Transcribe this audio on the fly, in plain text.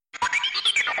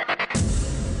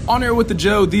On Air with the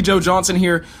Joe Johnson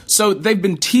here. So they've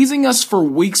been teasing us for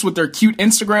weeks with their cute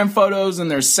Instagram photos and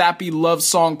their sappy love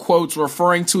song quotes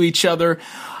referring to each other.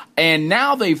 And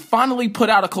now they finally put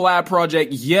out a collab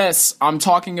project. Yes, I'm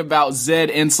talking about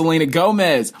Zedd and Selena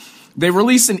Gomez. They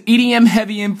released an EDM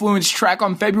heavy influence track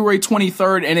on February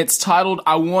 23rd, and it's titled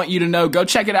I Want You to Know. Go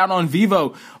check it out on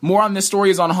Vevo. More on this story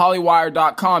is on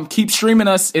Hollywire.com. Keep streaming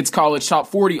us. It's College Top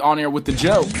 40 On Air with the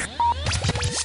Joe.